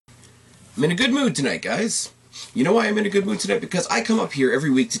I'm in a good mood tonight, guys. You know why I'm in a good mood tonight? Because I come up here every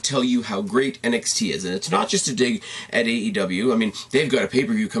week to tell you how great NXT is, and it's not just a dig at AEW. I mean, they've got a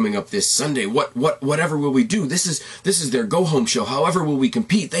pay-per-view coming up this Sunday. Whatever will we do? This is their go-home show. However will we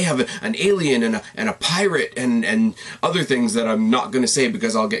compete? They have an alien and a pirate and other things that I'm not going to say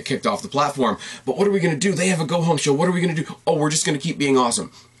because I'll get kicked off the platform. But what are we going to do? They have a go-home show. What are we going to do? Oh, we're just going to keep being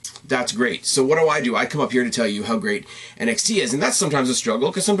awesome. That's great. So what do? I come up here to tell you how great NXT is. And that's sometimes a struggle,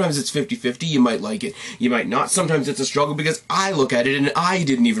 because sometimes it's 50-50. You might like it, you might not. Sometimes it's a struggle because I look at it and I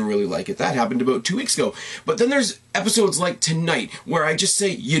didn't even really like it. That happened about 2 weeks ago. But then there's episodes like tonight where I just say,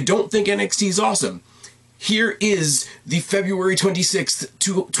 you don't think NXT is awesome. Here is the February 26th,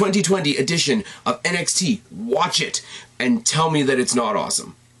 2020 edition of NXT. Watch it and tell me that it's not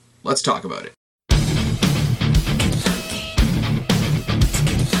awesome. Let's talk about it.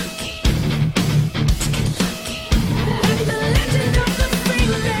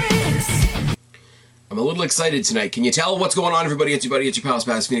 I'm a little excited tonight. Can you tell what's going on, everybody? It's your buddy, it's your pal,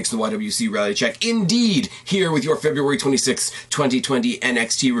 Spaz Phoenix, the YWC Reality Check. Indeed, here with your February 26th, 2020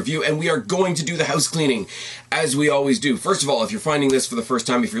 NXT review, and we are going to do the house cleaning, as we always do. First of all, if you're finding this for the first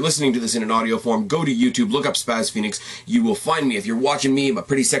time, if you're listening to this in an audio form, go to YouTube, look up Spaz Phoenix, you will find me. If you're watching me, my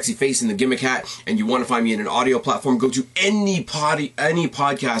pretty sexy face in the gimmick hat, and you want to find me in an audio platform, go to any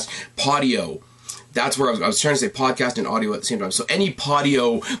podcast, Podio. That's where I was trying to say podcast and audio at the same time. So any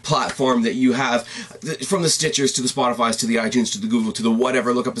Podio platform that you have, from the Stitchers to the Spotifys to the iTunes to the Google to the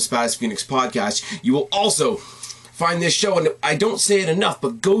whatever, look up the Spaz Phoenix podcast. You will also find this show, and I don't say it enough,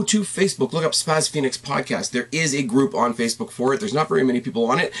 but go to Facebook, look up Spaz Phoenix podcast. There is a group on Facebook for it. There's not very many people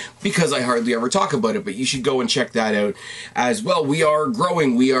on it because I hardly ever talk about it, but you should go and check that out as well. We are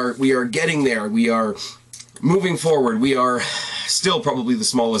growing. We are getting there. We are moving forward. We are still probably the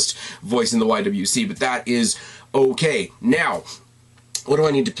smallest voice in the YWC, but that is okay. Now, what do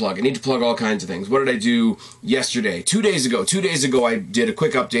I need to plug? I need to plug all kinds of things. What did I do yesterday? 2 days ago. 2 days ago, I did a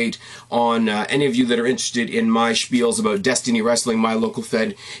quick update on any of you that are interested in my spiels about Destiny Wrestling, my local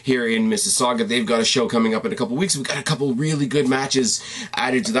fed here in Mississauga. They've got a show coming up in a couple weeks. We've got a couple really good matches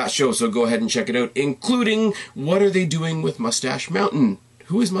added to that show, so go ahead and check it out, including what are they doing with Mustache Mountain?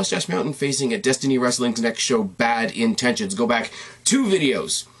 Who is Mustache Mountain facing at Destiny Wrestling's next show, Bad Intentions? Go back 2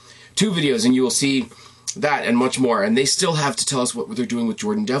 videos, and you will see that and much more. And they still have to tell us what they're doing with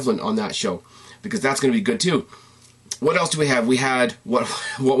Jordan Devlin on that show, because that's going to be good too. What else do we have? We had what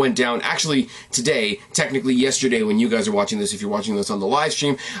went down actually today, technically yesterday when you guys are watching this, if you're watching this on the live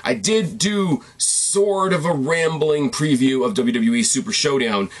stream. I did do sort of a rambling preview of WWE Super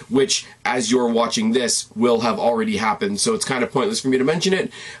Showdown, which, as you're watching this, will have already happened, so it's kind of pointless for me to mention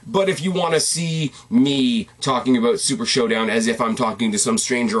it. But if you want to see me talking about Super Showdown as if I'm talking to some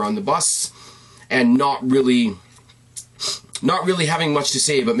stranger on the bus and not really having much to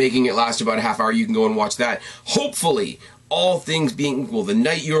say, but making it last about a half hour, you can go and watch that. Hopefully, all things being equal, the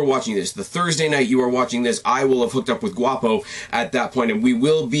night you are watching this, the Thursday night you are watching this, I will have hooked up with Guapo at that point, and we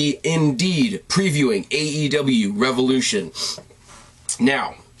will be indeed previewing AEW Revolution.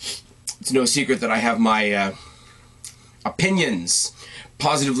 Now, it's no secret that I have my opinions,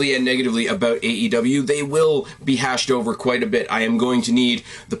 positively and negatively, about AEW. They will be hashed over quite a bit. I am going to need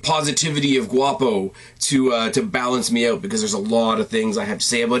the positivity of Guapo to balance me out, because there's a lot of things I have to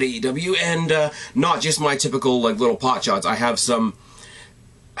say about AEW, and not just my typical little pot shots. I have some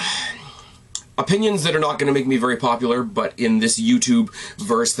opinions that are not going to make me very popular, but in this YouTube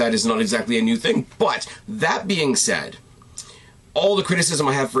verse, that is not exactly a new thing. But that being said, all the criticism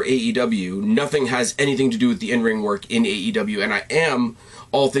I have for AEW, nothing has anything to do with the in-ring work in AEW, and I am,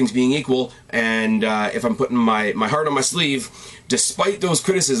 all things being equal, and if I'm putting my heart on my sleeve, despite those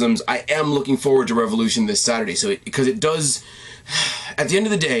criticisms, I am looking forward to Revolution this Saturday. So because it does, at the end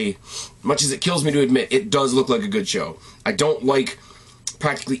of the day, much as it kills me to admit, it does look like a good show. I don't like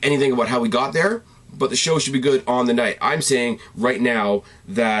practically anything about how we got there, but the show should be good on the night. I'm saying right now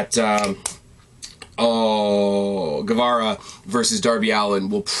that Guevara versus Darby Allin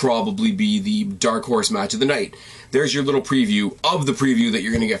will probably be the dark horse match of the night. There's your little preview of the preview that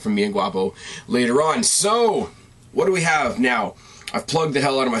you're going to get from me and Guapo later on. So, what do we have now? I've plugged the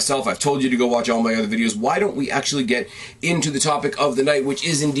hell out of myself. I've told you to go watch all my other videos. Why don't we actually get into the topic of the night, which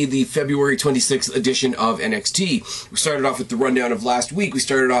is indeed the February 26th edition of NXT. We started off with the rundown of last week. We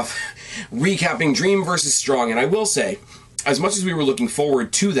started off recapping Dream versus Strong. And I will say, as much as we were looking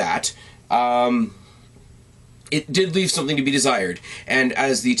forward to that, it did leave something to be desired. And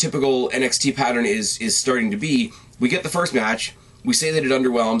as the typical NXT pattern is starting to be, we get the first match, We say that it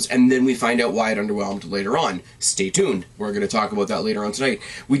underwhelms, and then we find out why it underwhelmed later on. Stay tuned. We're going to talk about that later on tonight.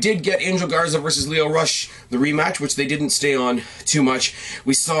 We did get Angel Garza versus Lio Rush, the rematch, which they didn't stay on too much.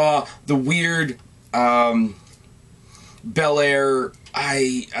 We saw the weird Belair.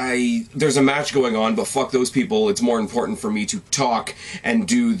 There's a match going on, but fuck those people. It's more important for me to talk and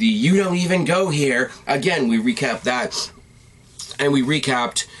do the "you don't even go here." Again, we recapped that. And we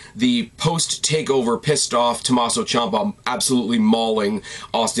recapped the post-takeover pissed-off Tommaso Ciampa absolutely mauling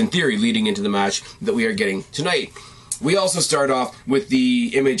Austin Theory leading into the match that we are getting tonight. We also start off with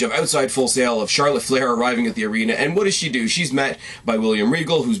the image of outside Full Sail of Charlotte Flair arriving at the arena, and what does she do? She's met by William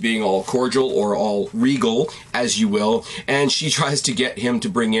Regal, who's being all cordial, or all regal, as you will, and she tries to get him to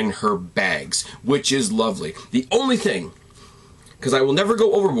bring in her bags, which is lovely. The only thing, because I will never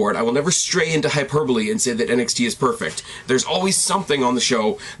go overboard, I will never stray into hyperbole and say that NXT is perfect. There's always something on the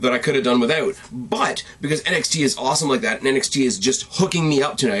show that I could have done without. But, because NXT is awesome like that, and NXT is just hooking me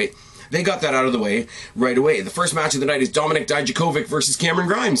up tonight, they got that out of the way right away. The first match of the night is Dominik Dijakovic versus Cameron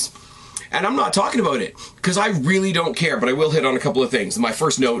Grimes. And I'm not talking about it, because I really don't care, but I will hit on a couple of things. My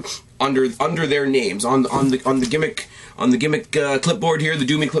first note, under their names, on the gimmick clipboard here, the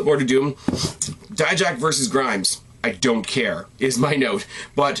Doomy clipboard of Doom, Dijak versus Grimes. I don't care, is my note.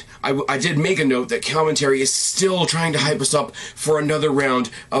 But I did make a note that commentary is still trying to hype us up for another round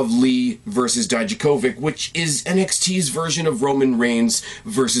of Lee versus Dijakovic, which is NXT's version of Roman Reigns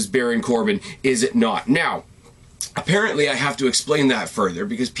versus Baron Corbin, is it not? Now, apparently I have to explain that further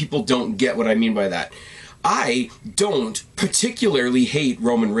because people don't get what I mean by that. I don't particularly hate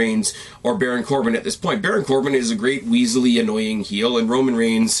Roman Reigns or Baron Corbin at this point. Baron Corbin is a great weaselly annoying heel, and Roman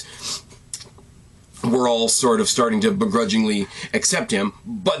Reigns, we're all sort of starting to begrudgingly accept him,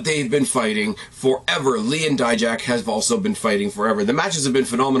 but they've been fighting forever. Lee and Dijak have also been fighting forever. The matches have been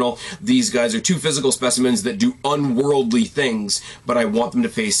phenomenal. These guys are two physical specimens that do unworldly things, but I want them to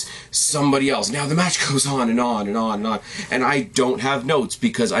face somebody else. Now, the match goes on and on and on and on, and I don't have notes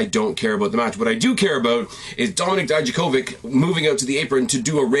because I don't care about the match. What I do care about is Dominik Dijakovic moving out to the apron to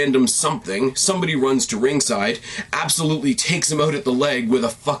do a random something. Somebody runs to ringside, absolutely takes him out at the leg with a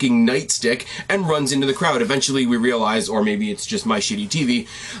fucking nightstick, and runs into the crowd. Eventually we realize, or maybe it's just my shitty TV,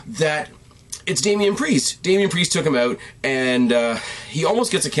 that it's Damian Priest. Damian Priest took him out, and he almost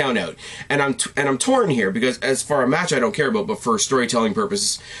gets a count out. And I'm torn here because as far a match I don't care about, but for storytelling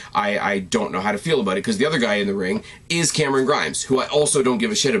purposes, I don't know how to feel about it because the other guy in the ring is Cameron Grimes, who I also don't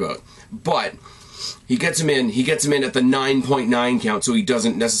give a shit about. But he gets him in at the 9.9 count, so he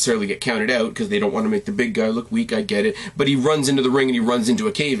doesn't necessarily get counted out because they don't want to make the big guy look weak, I get it. But he runs into the ring and he runs into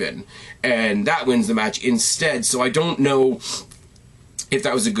a cave-in. And that wins the match instead, so I don't know if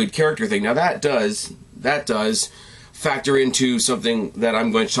that was a good character thing. Now that does factor into something that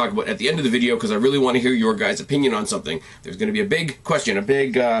I'm going to talk about at the end of the video because I really want to hear your guys' opinion on something. There's going to be a big question, a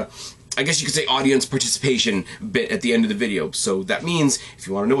big I guess you could say audience participation bit at the end of the video. So that means if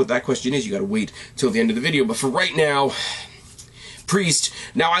you want to know what that question is, you got to wait till the end of the video. But for right now, Priest.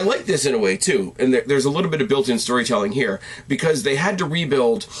 Now I like this in a way too, and there's a little bit of built-in storytelling here because they had to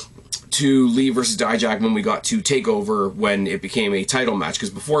rebuild to Lee versus Dijak when we got to TakeOver when it became a title match, because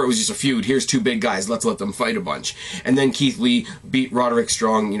before it was just a feud. Here's two big guys, let's let them fight a bunch. And then Keith Lee beat Roderick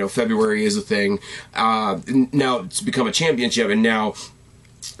Strong. You know, February is a thing. Now it's become a championship, and now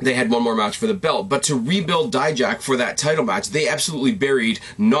they had one more match for the belt. But to rebuild Dijak for that title match, they absolutely buried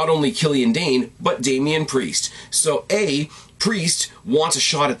not only Killian Dane, but Damian Priest. So Priest wants a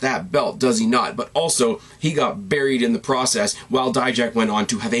shot at that belt, does he not? But also, he got buried in the process while Dijak went on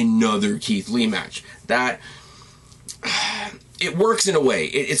to have another Keith Lee match. It works in a way.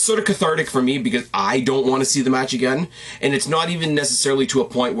 It's sort of cathartic for me because I don't want to see the match again. And it's not even necessarily to a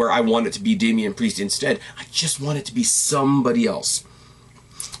point where I want it to be Damian Priest instead. I just want it to be somebody else.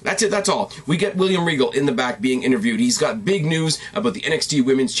 That's it, that's all. We get William Regal in the back being interviewed. He's got big news about the NXT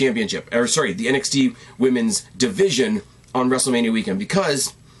Women's Championship. The NXT Women's Division on WrestleMania weekend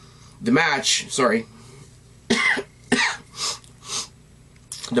because the match, the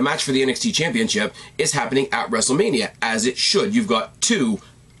match for the NXT Championship is happening at WrestleMania, as it should. You've got two,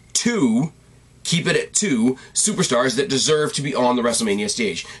 keep it at two, superstars that deserve to be on the WrestleMania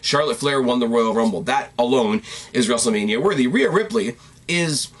stage. Charlotte Flair won the Royal Rumble. That alone is WrestleMania worthy. Rhea Ripley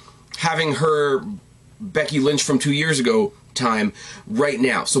is having her Becky Lynch from 2 years ago time right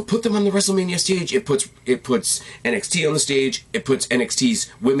now. So put them on the WrestleMania stage. It puts NXT on the stage. It puts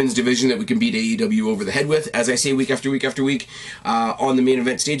NXT's women's division that we can beat AEW over the head with, as I say week after week after week, on the main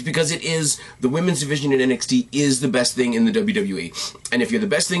event stage, because it is the women's division in NXT is the best thing in the WWE. And if you're the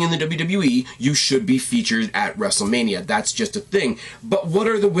best thing in the WWE, you should be featured at WrestleMania. That's just a thing. But what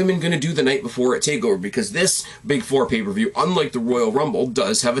are the women going to do the night before at TakeOver? Because this Big Four pay-per-view, unlike the Royal Rumble,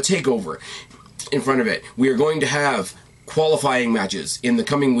 does have a TakeOver in front of it. We are going to have qualifying matches in the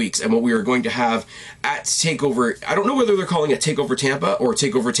coming weeks, and what we are going to have at TakeOver, I don't know whether they're calling it TakeOver Tampa or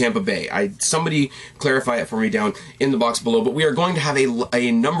TakeOver Tampa Bay. Somebody clarify it for me down in the box below. But we are going to have a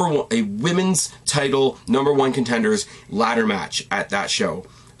women's title #1 contenders ladder match at that show.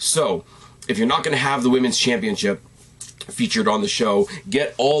 So if you're not going to have the women's championship featured on the show,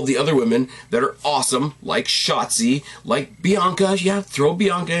 get all the other women that are awesome, like Shotzi, like Bianca. Yeah, throw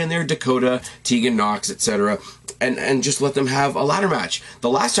Bianca in there, Dakota, Tegan Nox, etc., and just let them have a ladder match. The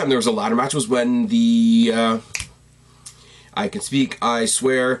last time there was a ladder match was when the I can speak, I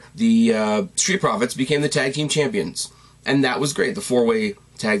swear, the Street Profits became the tag team champions, and that was great. The 4-way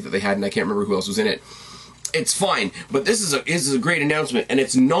tag that they had, and I can't remember who else was in it. It's fine, but this is a great announcement, and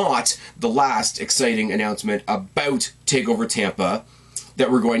it's not the last exciting announcement about TakeOver Tampa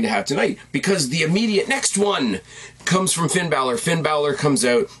that we're going to have tonight, because the immediate next one comes from Finn Balor. Finn Balor comes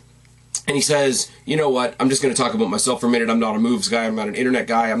out and he says, you know what, I'm just going to talk about myself for a minute. I'm not a moves guy, I'm not an internet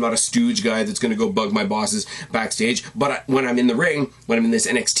guy, I'm not a stooge guy that's going to go bug my bosses backstage, but when I'm in the ring, when I'm in this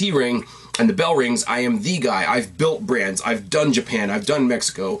NXT ring, and the bell rings, I am the guy. I've built brands. I've done Japan. I've done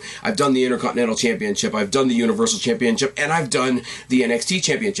Mexico. I've done the Intercontinental Championship. I've done the Universal Championship. And I've done the NXT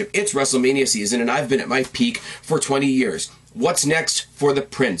Championship. It's WrestleMania season, and I've been at my peak for 20 years. What's next for the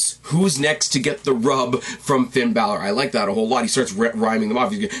Prince? Who's next to get the rub from Finn Balor? I like that a whole lot. He starts rhyming them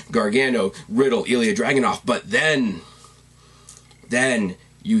off. Gargano, Riddle, Ilya Dragunov. But then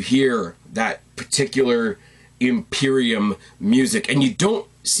you hear that particular Imperium music, and you don't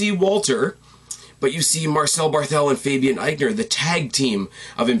see Walter, but you see Marcel Barthel and Fabian Aichner, the tag team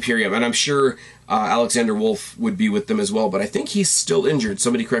of Imperium, and I'm sure Alexander Wolf would be with them as well, but I think he's still injured.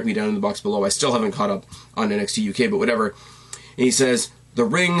 Somebody correct me down in the box below. I still haven't caught up on NXT UK, but whatever. And he says, the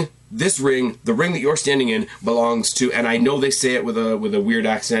ring that you're standing in belongs to, and I know they say it with a weird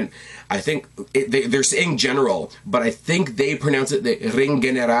accent. I think they're saying general, but I think they pronounce it the Ring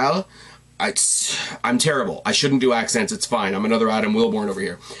General. I'm terrible. I shouldn't do accents. It's fine. I'm another Adam Wilborn over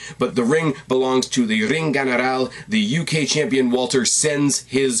here. But the ring belongs to the Ring General. The UK champion Walter sends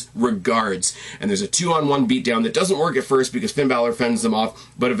his regards. And there's a 2-on-1 beatdown that doesn't work at first because Finn Balor fends them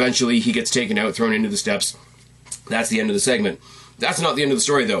off, but eventually he gets taken out, thrown into the steps. That's the end of the segment. That's not the end of the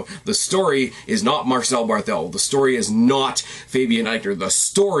story, though. The story is not Marcel Barthel. The story is not Fabian Aichner. The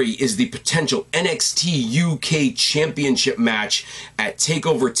story is the potential NXT UK Championship match at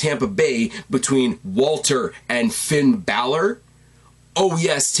TakeOver Tampa Bay between Walter and Finn Balor. Oh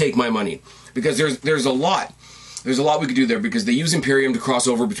yes, take my money. Because there's a lot. There's a lot we could do there, because they use Imperium to cross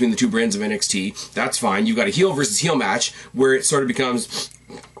over between the two brands of NXT. That's fine. You've got a heel versus heel match where it sort of becomes,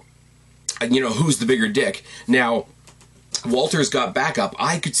 who's the bigger dick. Now, Walter's got backup.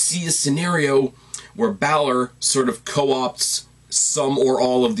 I could see a scenario where Balor sort of co-opts some or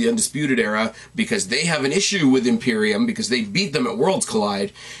all of the Undisputed Era because they have an issue with Imperium because they beat them at Worlds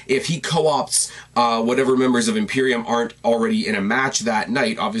Collide. If he co-opts whatever members of Imperium aren't already in a match that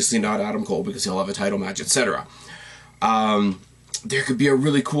night, obviously not Adam Cole because he'll have a title match, etc. There could be a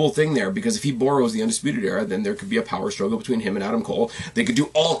really cool thing there, because if he borrows the Undisputed Era, then there could be a power struggle between him and Adam Cole. They could do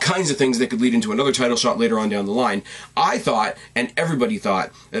all kinds of things that could lead into another title shot later on down the line. I thought, and everybody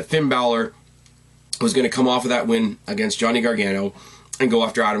thought, that Finn Balor was going to come off of that win against Johnny Gargano and go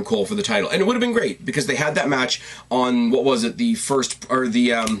after Adam Cole for the title. And it would have been great, because they had that match on, December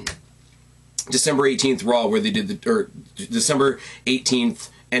 18th Raw, where they did December 18th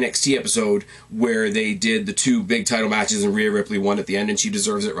NXT episode where they did the two big title matches and Rhea Ripley won at the end, and she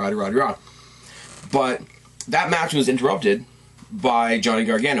deserves it, rah. But that match was interrupted by Johnny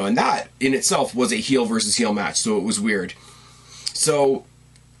Gargano, and that in itself was a heel versus heel match, so it was weird. So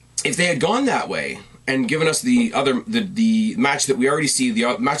if they had gone that way and given us the match that we already see,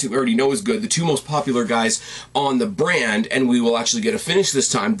 the match that we already know is good, the two most popular guys on the brand, and we will actually get a finish this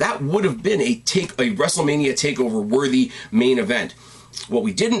time, that would have been a WrestleMania TakeOver worthy main event. What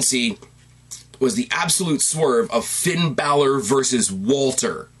we didn't see was the absolute swerve of Finn Balor versus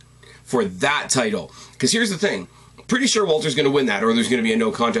Walter for that title. Because here's the thing. Pretty sure Walter's going to win that, or there's going to be a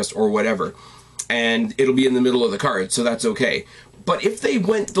no contest or whatever. And it'll be in the middle of the card, so that's okay. But if they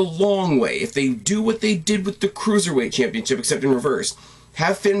went the long way, if they do what they did with the Cruiserweight Championship, except in reverse,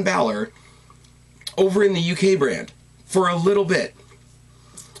 have Finn Balor over in the UK brand for a little bit,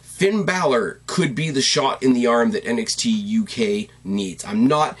 Finn Balor could be the shot in the arm that NXT UK needs. I'm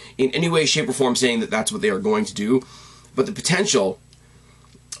not in any way, shape, or form saying that that's what they are going to do, but the potential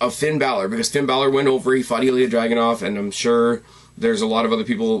of Finn Balor, because Finn Balor went over, he fought Ilya Dragunov, and I'm sure there's a lot of other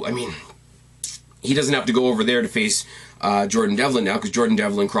people. I mean, he doesn't have to go over there to face Jordan Devlin now, because Jordan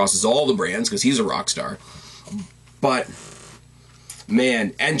Devlin crosses all the brands, because he's a rock star. But,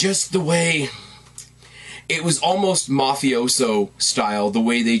 man, and just the way... It was almost mafioso style, the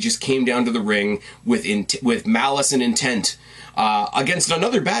way they just came down to the ring with malice and intent against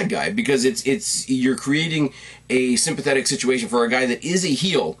another bad guy, because you're creating a sympathetic situation for a guy that is a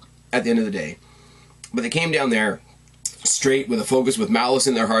heel at the end of the day. But they came down there straight with a focus, with malice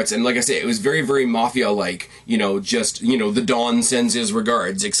in their hearts, and like I say, it was very, very mafia-like, the Don sends his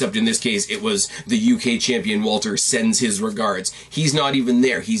regards, except in this case, it was the UK champion Walter sends his regards. He's not even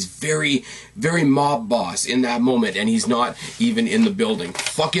there. He's very, very mob boss in that moment, and he's not even in the building.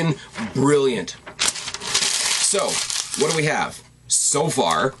 Fucking brilliant. So, what do we have? So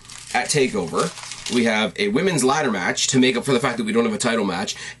far, at TakeOver, we have a women's ladder match to make up for the fact that we don't have a title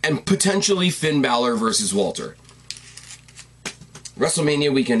match, and potentially Finn Balor versus Walter.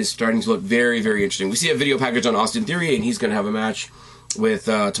 WrestleMania weekend is starting to look very, very interesting. We see a video package on Austin Theory, and he's going to have a match with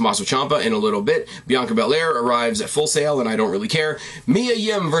Tommaso Ciampa in a little bit. Bianca Belair arrives at Full Sail, and I don't really care. Mia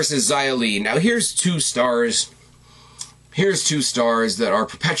Yim versus Xia Li. Now, here's two stars. Here's two stars that are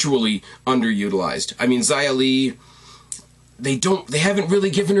perpetually underutilized. I mean, Xia Li, they haven't really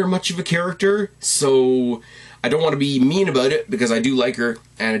given her much of a character, so I don't want to be mean about it, because I do like her,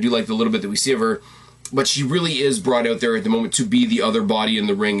 and I do like the little bit that we see of her. But she really is brought out there at the moment to be the other body in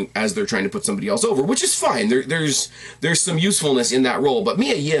the ring as they're trying to put somebody else over, which is fine. There's some usefulness in that role. But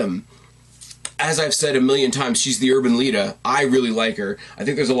Mia Yim, as I've said a million times, she's the urban Lita. I really like her. I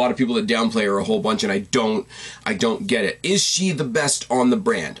think there's a lot of people that downplay her a whole bunch, and I don't get it. Is she the best on the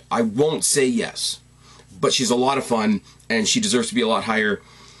brand? I won't say yes, but she's a lot of fun, and she deserves to be a lot higher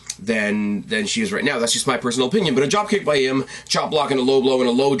than she is right now. That's just my personal opinion. But a drop kick by him, chop block and a low blow and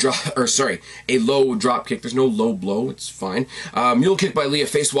a low drop kick. There's no low blow. It's fine. Mule kick by Lee, a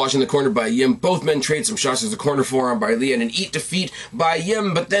face wash in the corner by Yim. Both men trade some shots. There's a corner forearm by Lee and an eat defeat by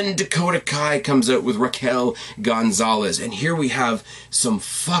Yim. But then Dakota Kai comes out with Raquel Gonzalez. And here we have some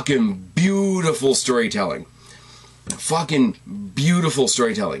fucking beautiful storytelling. Fucking beautiful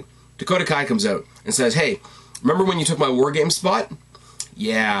storytelling. Dakota Kai comes out and says, hey, remember when you took my War Games spot?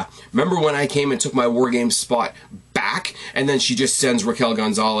 Yeah, remember when I came and took my War Games spot back? And then she just sends Raquel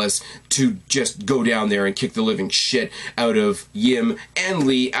Gonzalez to just go down there and kick the living shit out of Yim and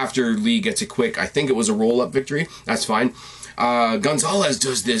Lee after Lee gets a quick, I think it was a roll-up victory. That's fine. Gonzalez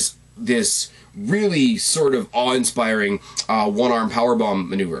does this really sort of awe-inspiring one-arm powerbomb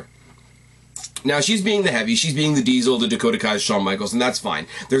maneuver. Now, she's being the heavy, she's being the Diesel, the Dakota Kai, Shawn Michaels, and that's fine.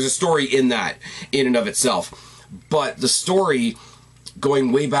 There's a story in that, in and of itself. But the story...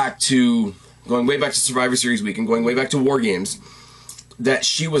 going way back to Survivor Series week and going way back to War Games, that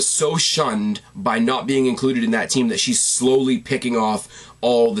she was so shunned by not being included in that team that she's slowly picking off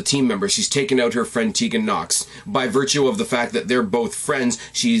all the team members. She's taken out her friend Tegan Nox. By virtue of the fact that they're both friends,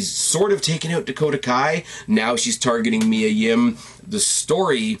 she's sort of taken out Dakota Kai. Now she's targeting Mia Yim. The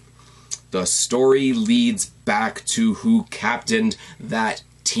story leads back to who captained that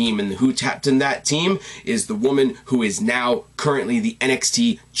team, and who captained that team is the woman who is now currently the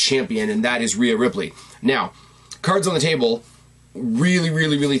NXT champion, and that is Rhea Ripley. Now, cards on the table,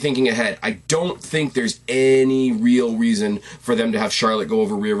 really thinking ahead. I don't think there's any real reason for them to have Charlotte go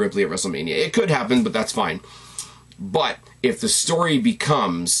over Rhea Ripley at WrestleMania. It could happen, but that's fine. But if the story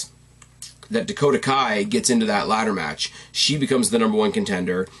becomes that Dakota Kai gets into that ladder match, she becomes the #1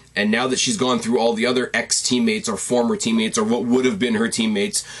 contender, and now that she's gone through all the other ex-teammates or former teammates or what would have been her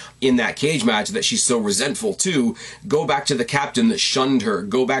teammates in that cage match that she's so resentful to, go back to the captain that shunned her,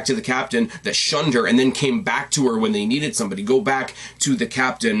 go back to the captain that shunned her and then came back to her when they needed somebody, go back to the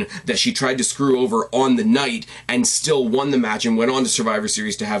captain that she tried to screw over on the night and still won the match and went on to Survivor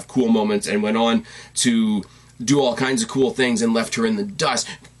Series to have cool moments and went on to do all kinds of cool things and left her in the dust.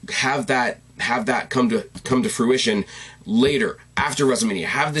 Have that come to fruition later, after WrestleMania.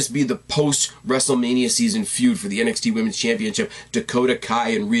 Have this be the post-WrestleMania season feud for the NXT Women's Championship, Dakota Kai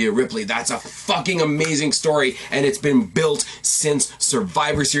and Rhea Ripley. That's a fucking amazing story, and it's been built since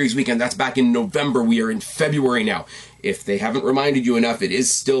Survivor Series weekend. That's back in November. We are in February now. If they haven't reminded you enough, it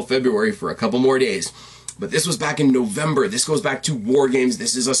is still February for a couple more days. But this was back in November. This goes back to War Games.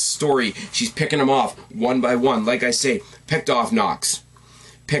 This is a story. She's picking them off one by one. Like I say, picked off Nox.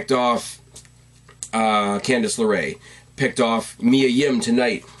 Picked off Candice LeRae. Picked off Mia Yim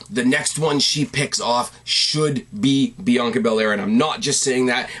tonight the next one she picks off should be Bianca Belair, and I'm not just saying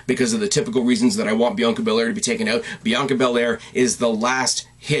that because of the typical reasons that I want Bianca Belair to be taken out. Bianca Belair is the last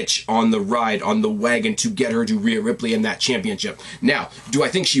hitch on the ride, on the wagon to get her to Rhea Ripley in that championship. Now, do I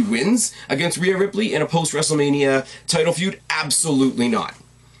think she wins against Rhea Ripley in a post-WrestleMania title feud? Absolutely not.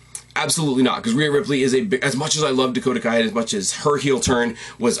 Absolutely not, because Rhea Ripley is as much as I love Dakota Kai, and as much as her heel turn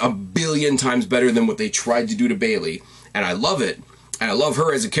was a billion times better than what they tried to do to Bayley, and I love it, and I love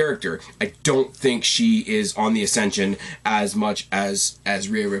her as a character, I don't think she is on the ascension as much as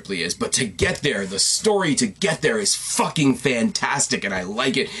Rhea Ripley is. But to get there, the story to get there is fucking fantastic, and I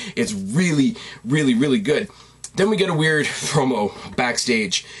like it. It's really, really, really good. Then we get a weird promo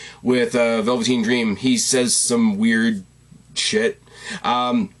backstage with Velveteen Dream. He says some weird shit.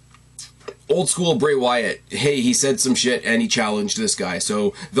 Old school Bray Wyatt, hey, he said some shit and he challenged this guy.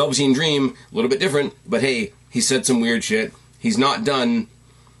 So Velveteen Dream, a little bit different, but hey, he said some weird shit. He's not done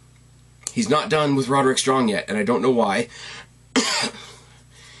with Roderick Strong yet, and I don't know why.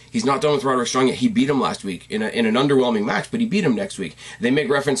 He's not done with Roderick Strong yet. He beat him last week in an underwhelming match, but he beat him next week. They make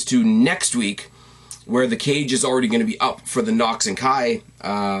reference to next week, where the cage is already going to be up for the Knox and Kai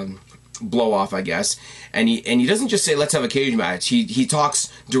blow off, I guess. And he doesn't just say, let's have a cage match. He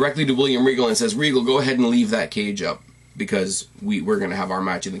talks directly to William Regal and says, Regal, go ahead and leave that cage up, because we're going to have our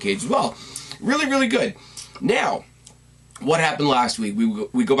match in the cage as well. Really, really good. Now, what happened last week?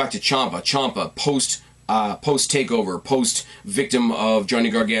 We go back to Ciampa. Ciampa, post takeover, post victim of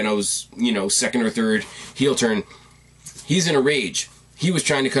Johnny Gargano's, second or third heel turn. He's in a rage. He was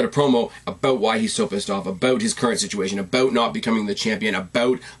trying to cut a promo about why he's so pissed off, about his current situation, about not becoming the champion,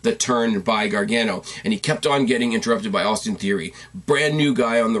 about the turn by Gargano. And he kept on getting interrupted by Austin Theory. Brand new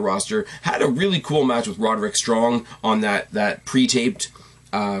guy on the roster. Had a really cool match with Roderick Strong on that pre-taped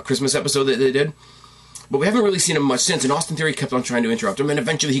Christmas episode that they did. But we haven't really seen him much since, and Austin Theory kept on trying to interrupt him, and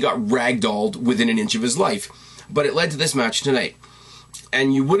eventually he got ragdolled within an inch of his life. But it led to this match tonight.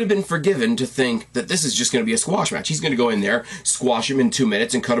 And you would have been forgiven to think that this is just going to be a squash match. He's going to go in there, squash him in 2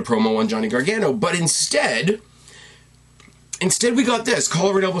 minutes, and cut a promo on Johnny Gargano. But instead we got this.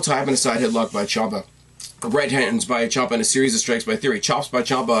 Collar elbow tie and a side headlock by Ciampa. Right hands by Ciampa and a series of strikes by Theory. Chops by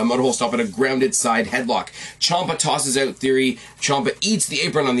Ciampa, a mudhole stop and a grounded side headlock. Ciampa tosses out Theory. Ciampa eats the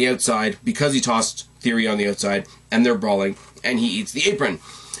apron on the outside because he tossed Theory on the outside, and they're brawling, and he eats the apron.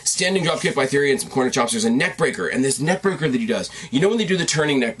 Standing drop kick by Theory and some corner chops. There's a neck breaker, and this neck breaker that he does, when they do the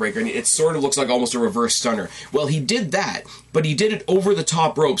turning neck breaker, and it sort of looks like almost a reverse stunner. Well, he did that, but he did it over the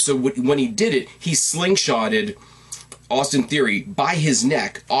top rope, so when he did it, he slingshotted Austin Theory by his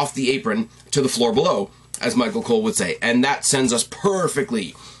neck off the apron to the floor below, as Michael Cole would say, and that sends us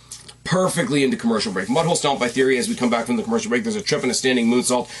perfectly into commercial break. Mudhole stomp by Theory as we come back from the commercial break. There's a trip and a standing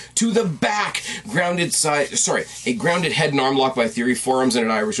moonsault to the back. A grounded head and arm lock by Theory. Forearms and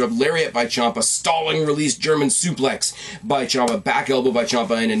an Irish whip. Lariat by Ciampa. Stalling release German suplex by Ciampa. Back elbow by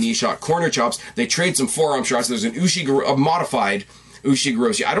Ciampa and a knee shot. Corner chops. They trade some forearm shots. There's a modified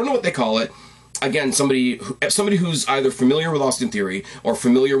Ushigoroshi. I don't know what they call it. Again, somebody who's either familiar with Austin Theory or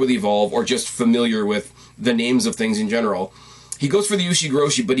familiar with Evolve or just familiar with the names of things in general. He goes for the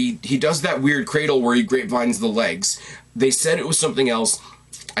Ushigoroshi, but he does that weird cradle where he grapevines the legs. They said it was something else.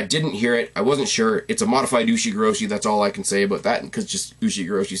 I didn't hear it. I wasn't sure. It's a modified Ushigoroshi. That's all I can say about that, because just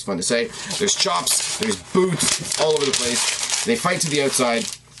Ushigoroshi is fun to say. There's chops. There's boots all over the place. They fight to the outside.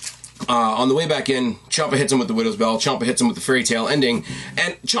 On the way back in, Ciampa hits him with the Widow's Bell. Ciampa hits him with the fairy tale ending.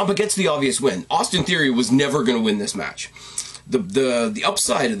 And Ciampa gets the obvious win. Austin Theory was never going to win this match. The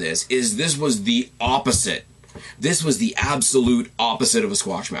upside of this is this was the opposite. This was the absolute opposite of a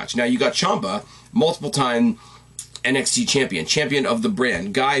squash match. Now, you got Ciampa, multiple-time NXT champion of the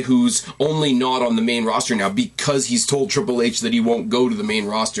brand, guy who's only not on the main roster now because he's told Triple H that he won't go to the main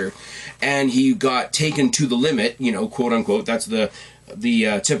roster. And he got taken to the limit, quote-unquote. That's the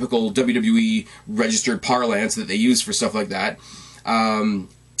typical WWE registered parlance that they use for stuff like that,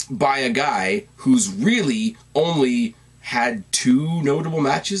 by a guy who's really only had 2 notable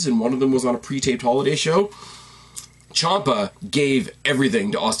matches, and one of them was on a pre-taped holiday show. Ciampa gave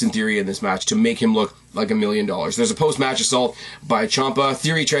everything to Austin Theory in this match to make him look like $1 million. There's a post-match assault by Ciampa.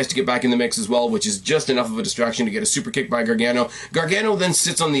 Theory tries to get back in the mix as well, which is just enough of a distraction to get a super kick by Gargano. Gargano then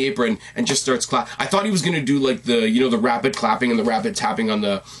sits on the apron and just starts clapping. I thought he was going to do like the rapid clapping and the rapid tapping on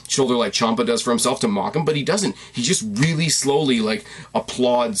the shoulder like Ciampa does for himself to mock him, but he doesn't. He just really slowly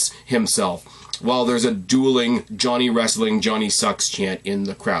applauds himself while there's a dueling Johnny Wrestling, Johnny Sucks chant in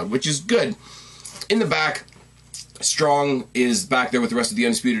the crowd, which is good. In the back, Strong is back there with the rest of the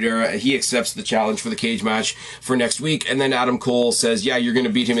Undisputed Era. He accepts the challenge for the cage match for next week. And then Adam Cole says, yeah, you're going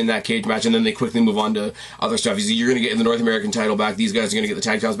to beat him in that cage match. And then they quickly move on to other stuff. He's like, you're going to get the North American title back. These guys are going to get the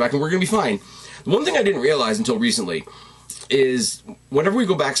tag titles back. And we're going to be fine. The one thing I didn't realize until recently is whenever we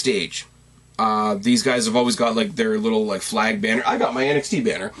go backstage, these guys have always got like their little like flag banner. I got my NXT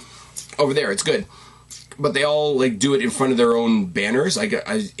banner over there. It's good. But they all like do it in front of their own banners.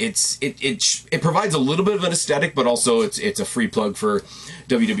 It provides a little bit of an aesthetic, but also it's a free plug for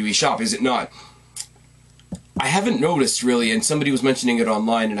WWE Shop, is it not? I haven't noticed really, and somebody was mentioning it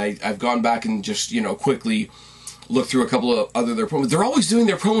online, and I've gone back and just quickly looked through a couple of other their promos. They're always doing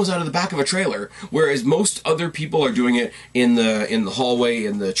their promos out of the back of a trailer, whereas most other people are doing it in the hallway,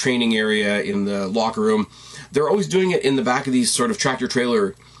 in the training area, in the locker room. They're always doing it in the back of these sort of tractor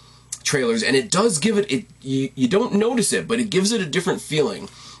trailers, and it does give it you don't notice it, but it gives it a different feeling,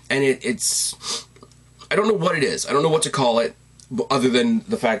 and it's I don't know what it is. I don't know what to call it other than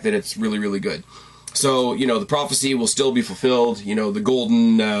the fact that it's really, really good. So the prophecy will still be fulfilled. The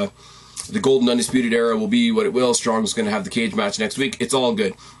golden Undisputed Era will be what it will. Strong's going to have the cage match next week. It's all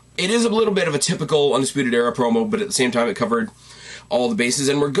good. It is a little bit of a typical Undisputed Era promo, but at the same time it covered all the bases,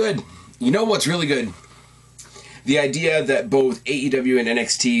 and we're good. You know what's really good? The idea that both AEW and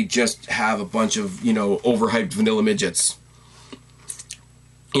NXT just have a bunch of, overhyped vanilla midgets.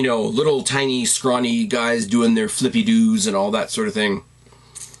 Little tiny, scrawny guys doing their flippy-doos and all that sort of thing.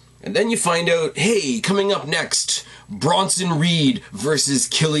 And then you find out, hey, coming up next, Bronson Reed versus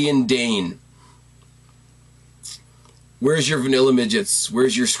Killian Dane. Where's your vanilla midgets?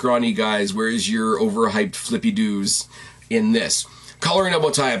 Where's your scrawny guys? Where's your overhyped flippy-doos in this? Collar and elbow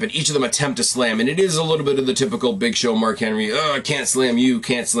tie-up, and each of them attempt to slam, and it is a little bit of the typical Big Show Mark Henry, I can't slam you,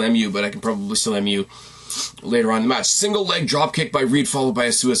 but I can probably slam you later on in the match. Single leg drop kick by Reed followed by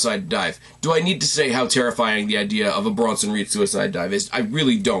a suicide dive. Do I need to say how terrifying the idea of a Bronson Reed suicide dive is? I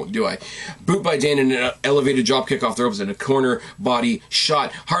really don't, do I? Boot by Dane and an elevated drop kick off the ropes and a corner body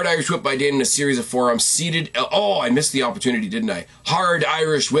shot. Hard Irish whip by Dane and a series of forearms. Seated, I missed the opportunity, didn't I? Hard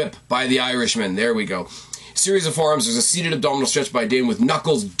Irish whip by the Irishman. There we go. Series of forearms. There's a seated abdominal stretch by Dane with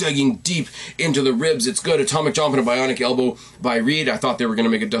knuckles digging deep into the ribs. It's good. Atomic Jump and a bionic elbow by Reed. I thought they were going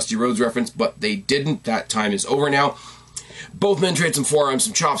to make a Dusty Rhodes reference, but they didn't. That time is over now. Both men trade some forearms,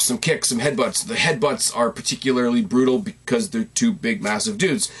 some chops, some kicks, some headbutts. The headbutts are particularly brutal because they're two big, massive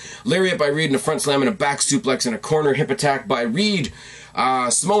dudes. Lariat by Reed and a front slam and a back suplex and a corner hip attack by Reed.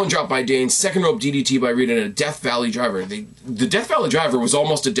 Samoan drop by Dane, second rope DDT by Reed, and a Death Valley driver. The Death Valley driver was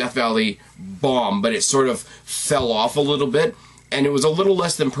almost a Death Valley bomb, but it sort of fell off a little bit, and it was a little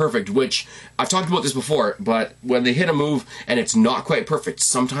less than perfect, which, I've talked about this before, but when they hit a move and it's not quite perfect,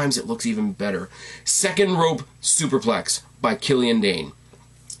 sometimes it looks even better. Second rope superplex by Killian Dane.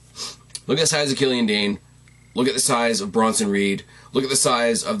 Look at the size of Killian Dane. Look at the size of Bronson Reed. Look at the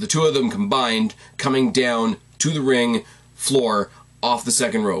size of the two of them combined coming down to the ring floor off the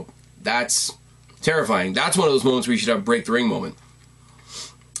second rope. That's terrifying. That's one of those moments where you should have a break the ring moment.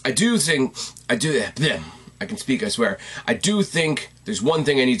 I can speak, I swear. I do think there's one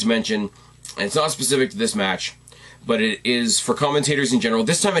thing I need to mention, and it's not specific to this match, but it is for commentators in general.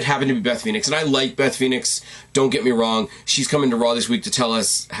 This time it happened to be Beth Phoenix, and I like Beth Phoenix, don't get me wrong. She's coming to Raw this week to tell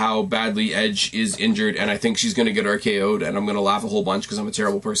us how badly Edge is injured, and I think she's going to get RKO'd, and I'm going to laugh a whole bunch because I'm a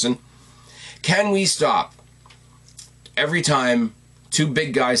terrible person. Can we stop every time two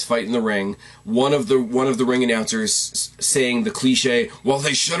big guys fight in the ring, one of the ring announcers saying the cliche, well,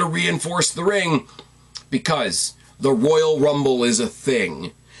 they should have reinforced the ring, because the Royal Rumble is a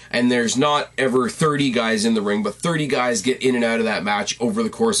thing, and there's not ever 30 guys in the ring, but 30 guys get in and out of that match over the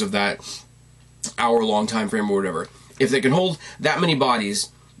course of that hour-long time frame or whatever. If they can hold that many bodies,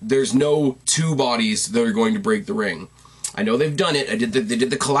 there's no two bodies that are going to break the ring. I know they've done it. They did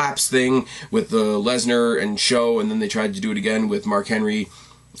the collapse thing with the Lesnar and Show, and then they tried to do it again with Mark Henry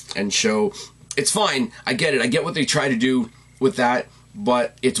and Show. It's fine. I get it. I get what they try to do with that,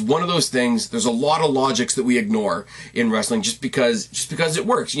 but it's one of those things. There's a lot of logics that we ignore in wrestling just because it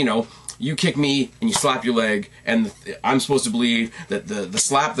works. You kick me and you slap your leg, and I'm supposed to believe that the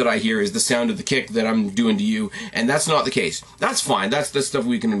slap that I hear is the sound of the kick that I'm doing to you, and that's not the case. That's fine. That's stuff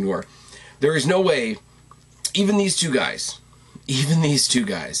we can ignore. There is no way even these two guys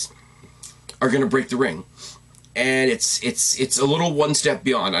are going to break the ring. And it's a little one step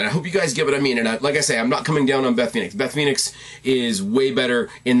beyond. And I hope you guys get what I mean. And like I say, I'm not coming down on Beth Phoenix. Beth Phoenix is way better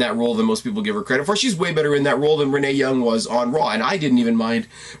in that role than most people give her credit for. She's way better in that role than Renee Young was on Raw. And I didn't even mind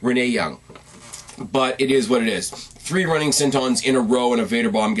Renee Young. But it is what it is. 3 running sentons in a row and a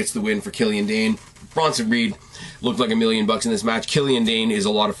Vader bomb gets the win for Killian Dane. Bronson Reed looked like $1 million in this match. Killian Dane is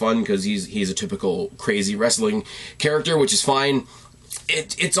a lot of fun because he's a typical crazy wrestling character, which is fine.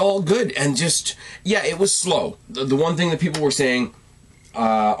 It's all good, and just, yeah, it was slow. The one thing that people were saying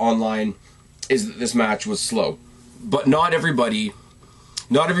online is that this match was slow. But not everybody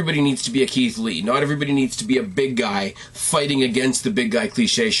needs to be a Keith Lee. Not everybody needs to be a big guy fighting against the big guy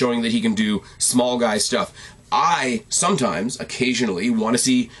cliche, showing that he can do small guy stuff. I sometimes, occasionally, want to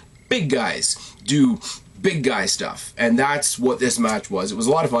see big guys do big guy stuff, and that's what this match was. It was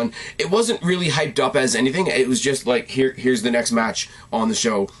a lot of fun. It wasn't really hyped up as anything. It was just like, here's the next match on the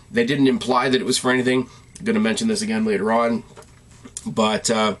show. They didn't imply that it was for anything. I'm going to mention this again later on. But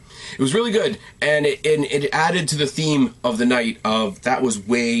it was really good, and it added to the theme of the night of that was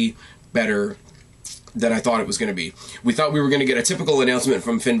way better than I thought it was going to be. We thought we were going to get a typical announcement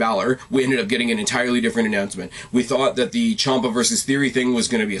from Finn Balor. We ended up getting an entirely different announcement. We thought that the Ciampa versus Theory thing was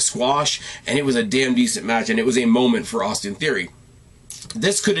going to be a squash, and it was a damn decent match, and it was a moment for Austin Theory.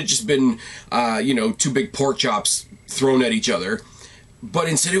 This could have just been, two big pork chops thrown at each other, but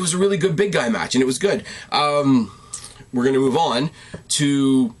instead it was a really good big guy match, and it was good. We're going to move on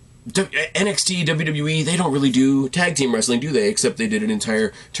to NXT, WWE. They don't really do tag team wrestling, do they? Except they did an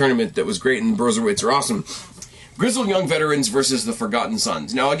entire tournament that was great, and the Broserweights are awesome. Grizzled Young Veterans versus the Forgotten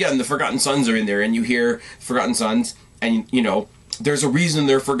Sons. Now, again, the Forgotten Sons are in there, and you hear Forgotten Sons, and, there's a reason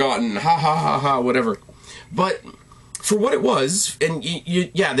they're forgotten. Ha, ha, ha, ha, whatever. But for what it was, and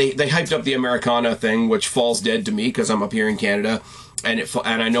they hyped up the Americana thing, which falls dead to me because I'm up here in Canada. And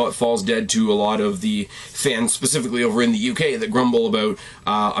I know it falls dead to a lot of the fans, specifically over in the UK, that grumble about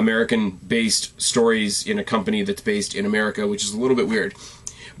American-based stories in a company that's based in America, which is a little bit weird.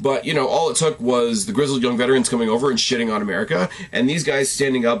 But, all it took was the Grizzled Young Veterans coming over and shitting on America, and these guys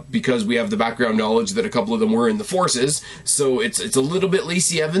standing up because we have the background knowledge that a couple of them were in the forces, so it's a little bit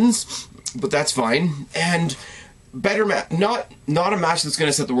Lacey Evans, but that's fine. And better not a match that's going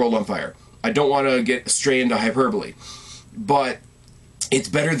to set the world on fire. I don't want to get stray into hyperbole, but it's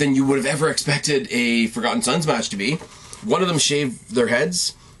better than you would have ever expected a Forgotten Sons match to be. One of them shaved their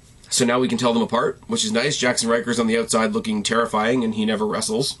heads, so now we can tell them apart, which is nice. Jackson Riker's on the outside looking terrifying, and he never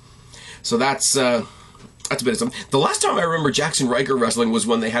wrestles. So that's a bit of something. The last time I remember Jackson Riker wrestling was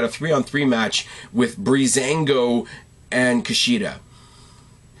when they had a 3-on-3 match with Breezango and Kushida.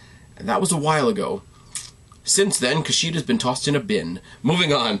 And that was a while ago. Since then, Kushida's been tossed in a bin.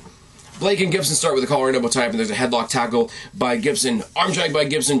 Moving on. Blake and Gibson start with a collar and elbow type, and there's a headlock tackle by Gibson. Arm drag by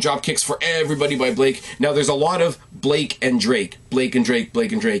Gibson. Drop kicks for everybody by Blake. Now, there's a lot of Blake and Drake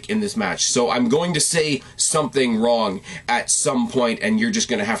in this match. So I'm going to say something wrong at some point, and you're just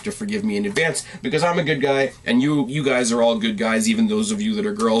going to have to forgive me in advance, because I'm a good guy, and you guys are all good guys, even those of you that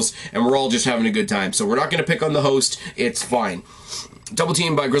are girls, and we're all just having a good time. So we're not going to pick on the host. It's fine. Double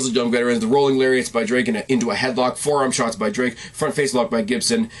team by Grizzled Young Veterans, the rolling lariats by Drake into a headlock, forearm shots by Drake, front face lock by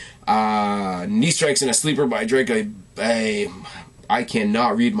Gibson, knee strikes and a sleeper by Drake. I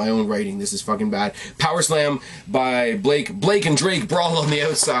cannot read my own writing. This is fucking bad. Power slam by Blake. Blake and Drake brawl on the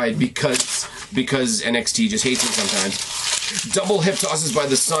outside because NXT just hates me sometimes. Double hip tosses by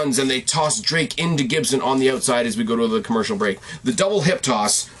the Sons, and they toss Drake into Gibson on the outside as we go to the commercial break. The double hip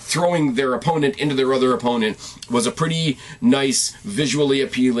toss, throwing their opponent into their other opponent, was a pretty nice, visually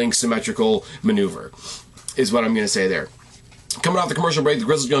appealing, symmetrical maneuver, is what I'm going to say there. Coming off the commercial break, the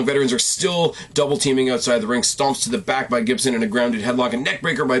Grizzled Young Veterans are still double teaming outside the ring. Stomps to the back by Gibson and a grounded headlock. A neck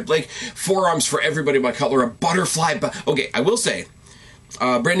breaker by Blake. Forearms for everybody by Cutler. A butterfly okay, I will say,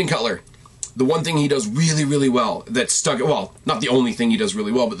 Brandon Cutler, the one thing he does really, really well that stuck, well, not the only thing he does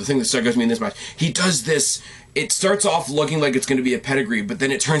really well, but the thing that stuck with me in this match, he does this, it starts off looking like it's going to be a pedigree, but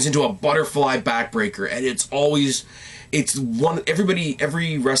then it turns into a butterfly backbreaker, and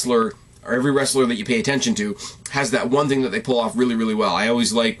every wrestler, or every wrestler that you pay attention to, has that one thing that they pull off really, really well. I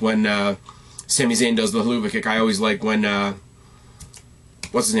always like when Sami Zayn does the haluva kick. I always like when,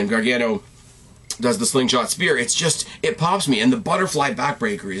 what's his name, Gargano does the slingshot spear. It pops me, and the butterfly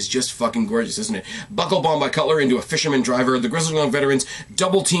backbreaker is just fucking gorgeous, isn't it? Buckle bomb by Cutler into a fisherman driver. The Grizzled Young Veterans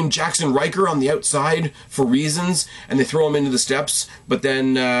double team Jackson Riker on the outside for reasons, and they throw him into the steps, but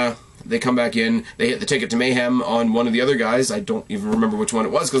then they come back in. They hit the ticket to Mayhem on one of the other guys. I don't even remember which one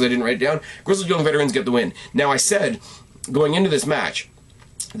it was because I didn't write it down. Grizzled Young Veterans get the win. Now, I said, going into this match,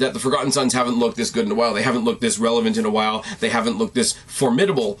 that the Forgotten Sons haven't looked this good in a while. They haven't looked this relevant in a while. They haven't looked this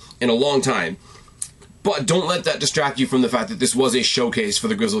formidable in a long time. But don't let that distract you from the fact that this was a showcase for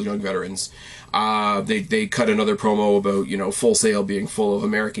the Grizzled Young Veterans. They cut another promo about, Full Sail being full of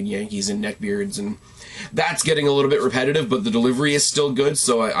American Yankees and neckbeards, and that's getting a little bit repetitive, but the delivery is still good,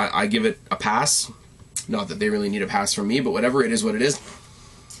 so I give it a pass. Not that they really need a pass from me, but whatever, it is what it is.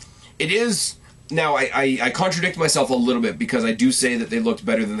 It is Now, I contradict myself a little bit because I do say that they looked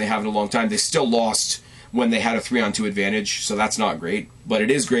better than they have in a long time. They still lost when they had a 3-on-2 advantage, so that's not great. But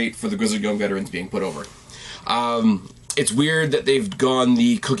it is great for the Grizzled Young Veterans being put over. It's weird that they've gone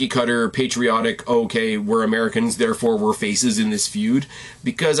the cookie-cutter, patriotic, okay, we're Americans, therefore we're faces in this feud,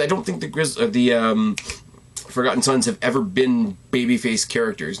 because I don't think the Forgotten Sons have ever been babyface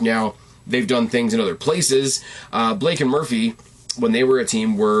characters. Now, they've done things in other places. Blake and Murphy, when they were a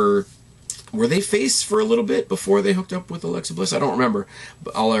team, were they face for a little bit before they hooked up with Alexa Bliss? I don't remember.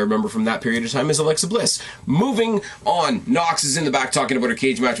 But all I remember from that period of time is Alexa Bliss. Moving on, Nox is in the back talking about her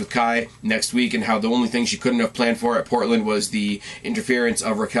cage match with Kai next week and how the only thing she couldn't have planned for at Portland was the interference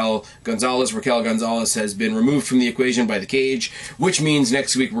of Raquel Gonzalez. Raquel Gonzalez has been removed from the equation by the cage, which means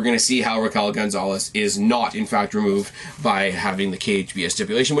next week we're going to see how Raquel Gonzalez is not, in fact, removed by having the cage be a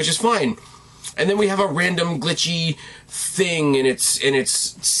stipulation, which is fine. And then we have a random glitchy thing, and it's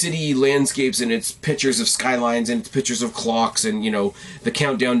city landscapes, and it's pictures of skylines, and it's pictures of clocks, and, you know, the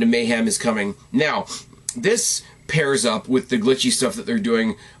countdown to mayhem is coming. Now, this pairs up with the glitchy stuff that they're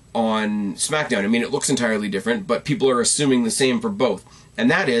doing on SmackDown. I mean, it looks entirely different, but people are assuming the same for both. And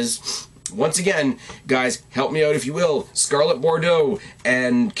that is, once again, guys, help me out if you will, Scarlett Bordeaux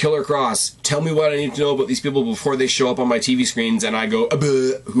and Killer Kross. Tell me what I need to know about these people before they show up on my TV screens, and I go,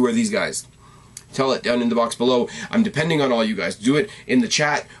 who are these guys? Tell it down in the box below. I'm depending on all you guys. Do it in the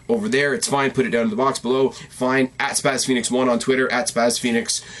chat over there. It's fine. Put it down in the box below. Fine. At SpazPhoenix1 on Twitter. At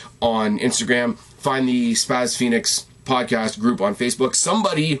SpazPhoenix on Instagram. Find the Spaz Phoenix podcast group on Facebook.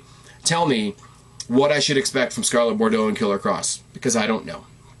 Somebody tell me what I should expect from Scarlett Bordeaux and Killer Kross, because I don't know.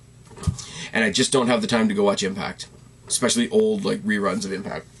 And I just don't have the time to go watch Impact. Especially old, like, reruns of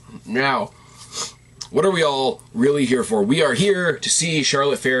Impact. Now, what are we all really here for? We are here to see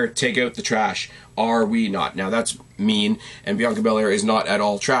Charlotte Flair take out the trash. Are we not? Now, that's mean, and Bianca Belair is not at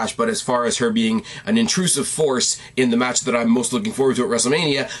all trash, but as far as her being an intrusive force in the match that I'm most looking forward to at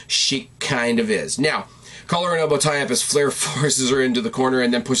WrestleMania, she kind of is. Now, collar and elbow tie-up as Flair forces her into the corner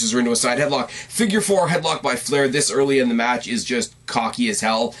and then pushes her into a side headlock. Figure 4 headlock by Flair this early in the match is just cocky as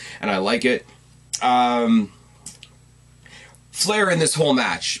hell, and I like it. Flair in this whole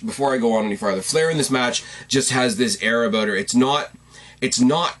match, before I go on any farther, Flair in this match just has this air about her. It's not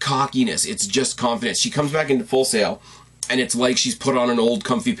cockiness, it's just confidence. She comes back into Full Sail, and it's like she's put on an old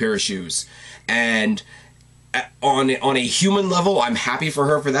comfy pair of shoes. And on a human level, I'm happy for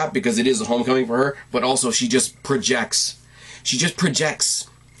her for that, because it is a homecoming for her, but also she just projects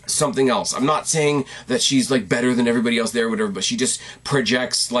something else. I'm not saying that she's like better than everybody else there or whatever, but she just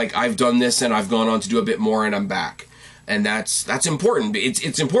projects like, I've done this and I've gone on to do a bit more and I'm back. And that's important.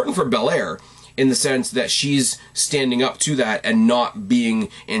 It's important for Belair in the sense that she's standing up to that and not being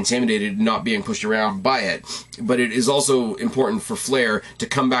intimidated, not being pushed around by it. But it is also important for Flair to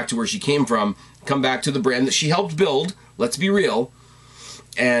come back to where she came from, come back to the brand that she helped build, let's be real,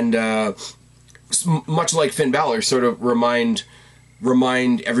 and much like Finn Balor, sort of remind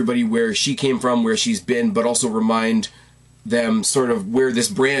everybody where she came from, where she's been, but also remind them sort of where this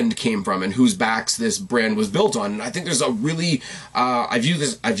brand came from and whose backs this brand was built on. And I think there's a really, I've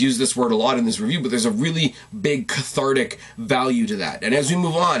used this word a lot in this review, but there's a really big cathartic value to that. And as we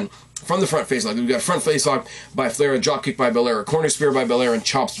move on from the front face lock, we've got a front face lock by Flair, a drop kick by Belair, a corner spear by Belair, and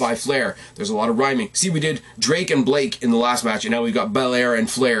chops by Flair. There's a lot of rhyming. See, we did Drake and Blake in the last match, and now we've got Belair and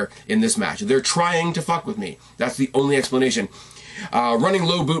Flair in this match. They're trying to fuck with me. That's the only explanation. Running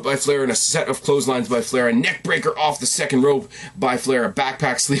low boot by Flair and a set of clotheslines by Flair, a neck breaker off the second rope by Flair, a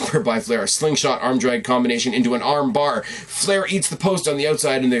backpack sleeper by Flair, a slingshot arm drag combination into an arm bar. Flair eats the post on the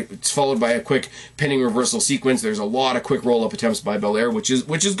outside, and it's followed by a quick pinning reversal sequence. There's a lot of quick roll-up attempts by Belair, which is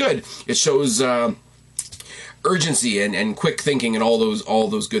good. It shows urgency and quick thinking and all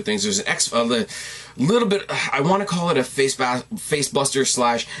those good things. There's an little bit, I want to call it a face buster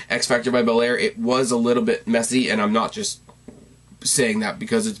 / X Factor by Belair. It was a little bit messy, and I'm not just saying that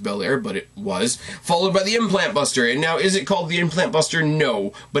because it's Belair, but it was. Followed by the Implant Buster. And now, is it called the Implant Buster?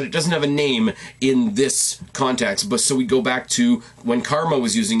 No, but it doesn't have a name in this context. But so we go back to when Karma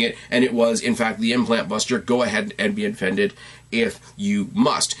was using it, and it was, in fact, the Implant Buster. Go ahead and be offended if you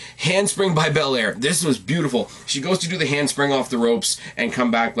must. Handspring by Belair. This was beautiful. She goes to do the handspring off the ropes and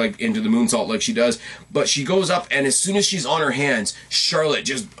come back like into the moonsault like she does, but she goes up, and as soon as she's on her hands, Charlotte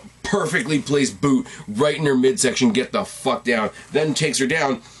just perfectly placed boot right in her midsection. Get the fuck down. Then takes her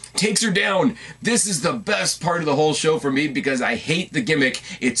down, takes her down. This is the best part of the whole show for me because I hate the gimmick.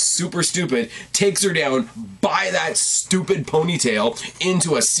 It's super stupid. Takes her down by that stupid ponytail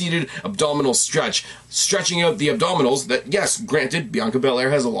into a seated abdominal stretch. Stretching out the abdominals that, yes, granted, Bianca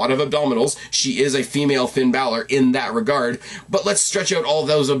Belair has a lot of abdominals. She is a female Finn Balor in that regard. But let's stretch out all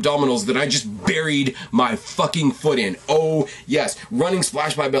those abdominals that I just buried my fucking foot in. Oh, yes. Running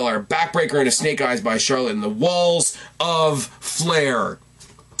splash by Belair. Backbreaker into Snake Eyes by Charlotte. And the walls of Flair.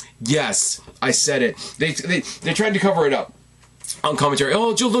 Yes, I said it. They tried to cover it up on commentary.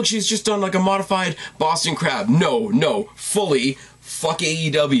 Oh, Jill, look, she's just done like a modified Boston Crab. No, fully. Fuck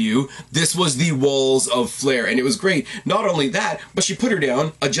AEW. This was the walls of Flair, and it was great. Not only that, but she put her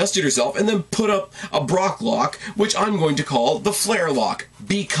down, adjusted herself, and then put up a Brock lock, which I'm going to call the Flair lock,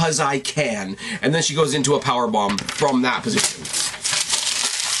 because I can. And then she goes into a powerbomb from that position.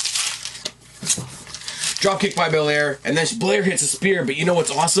 Dropkick by Belair, and then Blair hits a spear, but you know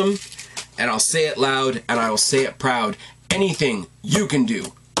what's awesome? And I'll say it loud, and I will say it proud. Anything you can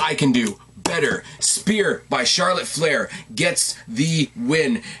do, I can do better. Spear by Charlotte Flair gets the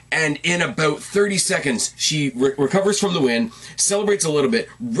win, and in about 30 seconds she recovers from the win, celebrates a little bit,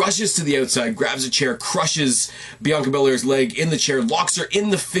 rushes to the outside, grabs a chair, crushes Bianca Belair's leg in the chair, locks her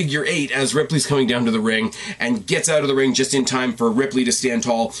in the figure 8 as Ripley's coming down to the ring, and gets out of the ring just in time for Ripley to stand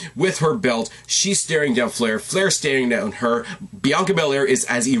tall with her belt. She's staring down Flair, Flair staring down her. Bianca Belair is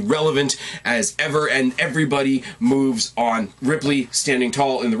as irrelevant as ever, and everybody moves on. Ripley standing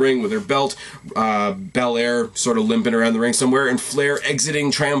tall in the ring with her belt, Belair sort of limping around the ring somewhere, and Flair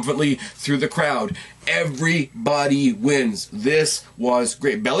exiting triumphantly through the crowd. Everybody wins. This was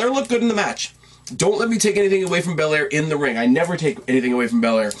great. Belair looked good in the match. Don't let me take anything away from Belair in the ring. I never take anything away from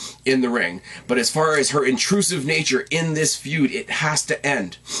Belair in the ring. But as far as her intrusive nature in this feud, it has to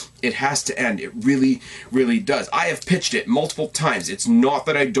end. It has to end. It really, really does. I have pitched it multiple times. It's not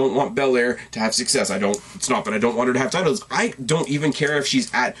that I don't want Belair to have success. It's not that I don't want her to have titles. I don't even care if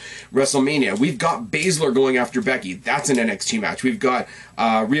she's at WrestleMania. We've got Baszler going after Becky. That's an NXT match. We've got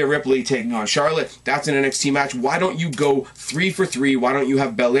Rhea Ripley taking on Charlotte. That's an NXT match. Why don't you go 3 for 3? Why don't you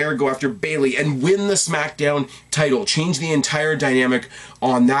have Belair go after Bayley and win the SmackDown title? Change the entire dynamic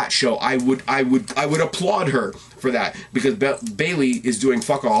on that show. I would applaud her for that, because Bayley is doing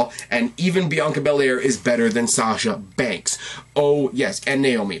fuck all, and even Bianca Belair is better than Sasha Banks. Oh, yes, and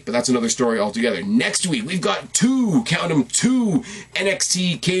Naomi, but that's another story altogether. Next week, we've got two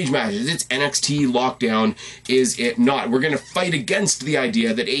NXT cage matches. It's NXT Lockdown, is it not? We're going to fight against the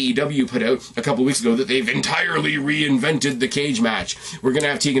idea that AEW put out a couple weeks ago that they've entirely reinvented the cage match. We're going to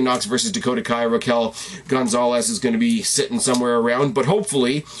have Tegan Nox versus Dakota Kai. Raquel Gonzalez is going to be sitting somewhere around, but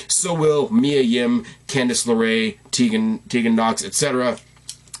hopefully so will Mia Yim, Candice LeRae, Tegan Nox, etc.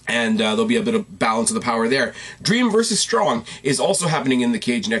 And there'll be a bit of balance of the power there. Dream versus Strong is also happening in the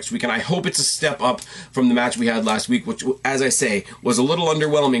cage next week, and I hope it's a step up from the match we had last week, which, as I say, was a little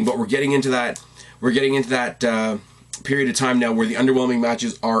underwhelming. But we're getting into that. Period of time now where the underwhelming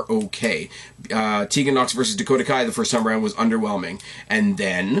matches are okay. Tegan Nox versus Dakota Kai the first time around was underwhelming, and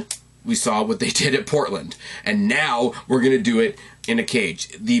then we saw what they did at Portland, and now we're gonna do it in a cage.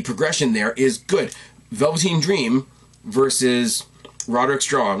 The progression there is good. Velveteen Dream versus Roderick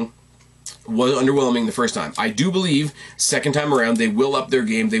Strong was underwhelming the first time. I do believe second time around they will up their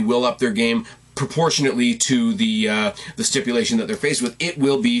game. They will up their game proportionately to the stipulation that they're faced with. It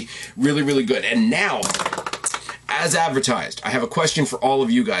will be really, really good. And now, as advertised, I have a question for all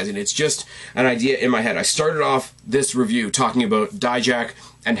of you guys, and it's just an idea in my head. I started off this review talking about Dijak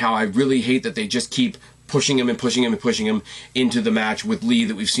and how I really hate that they just keep pushing him into the match with Lee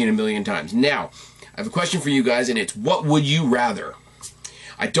that we've seen a million times. Now, I have a question for you guys, and it's, what would you rather?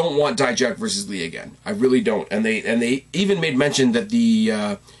 I don't want Dijak versus Lee again. I really don't. And they even made mention that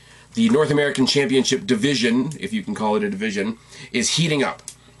the North American Championship division, if you can call it a division, is heating up.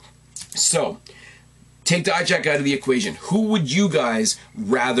 So, take Dijak out of the equation. Who would you guys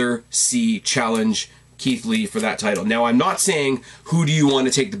rather see challenge Keith Lee for that title? Now, I'm not saying who do you want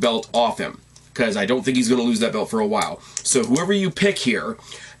to take the belt off him, because I don't think he's going to lose that belt for a while. So whoever you pick here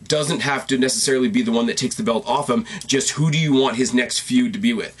doesn't have to necessarily be the one that takes the belt off him, just who do you want his next feud to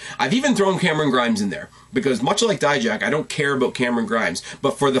be with. I've even thrown Cameron Grimes in there, because much like Dijak, I don't care about Cameron Grimes,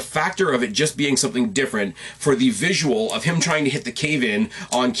 but for the factor of it just being something different, for the visual of him trying to hit the cave-in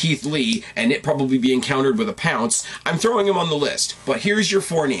on Keith Lee, and it probably being countered with a pounce, I'm throwing him on the list. But here's your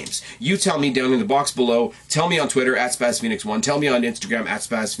 4 names. You tell me down in the box below, tell me on Twitter, @SpazPhoenix1, tell me on Instagram,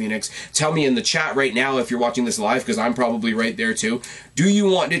 @SpazPhoenix, tell me in the chat right now if you're watching this live, because I'm probably right there too. Do you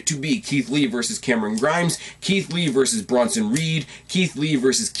want it to be Keith Lee versus Cameron Grimes, Keith Lee versus Bronson Reed, Keith Lee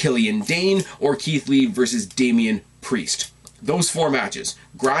versus Killian Dane, or Keith Lee versus Damian Priest? those 4 matches.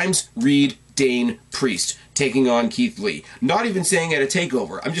 Grimes, Reed, Dane, Priest, taking on Keith Lee. Not even saying at a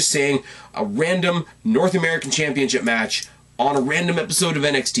takeover. I'm just saying a random North American Championship match on a random episode of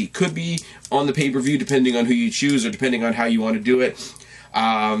NXT. Could be on the pay-per-view, depending on who you choose or depending on how you want to do it.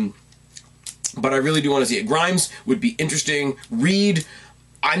 But I really do want to see it. Grimes would be interesting. Reed,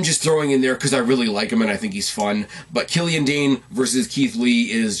 I'm just throwing in there because I really like him and I think he's fun. But Killian Dane versus Keith Lee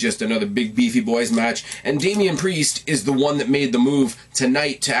is just another big beefy boys match. And Damian Priest is the one that made the move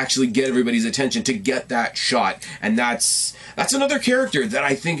tonight to actually get everybody's attention, to get that shot. And that's another character that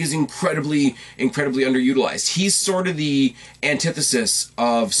I think is incredibly underutilized. He's sort of the antithesis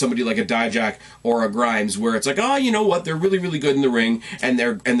of somebody like a Dijak or a Grimes, where it's like, oh, you know what, they're really good in the ring and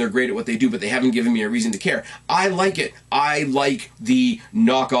they're great at what they do, but they haven't given me a reason to care. I like it. I like the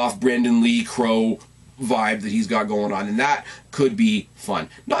knockoff Brandon Lee Crow vibe that he's got going on, and that could be fun.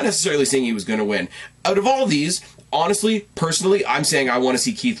 Not necessarily saying he was going to win. Out of all these, honestly, personally, I'm saying I want to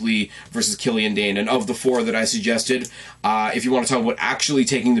see Keith Lee versus Killian Dane. And of the 4 that I suggested, if you want to talk about actually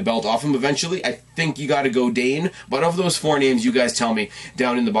taking the belt off him eventually, I think you got to go Dane. But of those 4 names, you guys tell me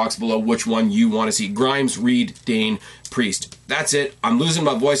down in the box below which one you want to see. Grimes, Reed, Dane, Priest. That's it. I'm losing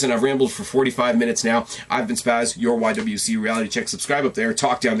my voice and I've rambled for 45 minutes now. I've been Spaz, your YWC Reality Check. Subscribe up there,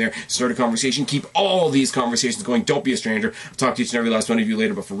 talk down there, start a conversation. Keep all these conversations going. Don't be a stranger. I'll talk to each and every last one of you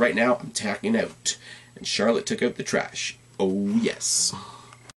later. But for right now, I'm tacking out. And Charlotte took out the trash. Oh, yes.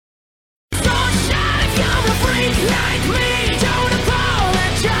 Sunshine, come a freak like me.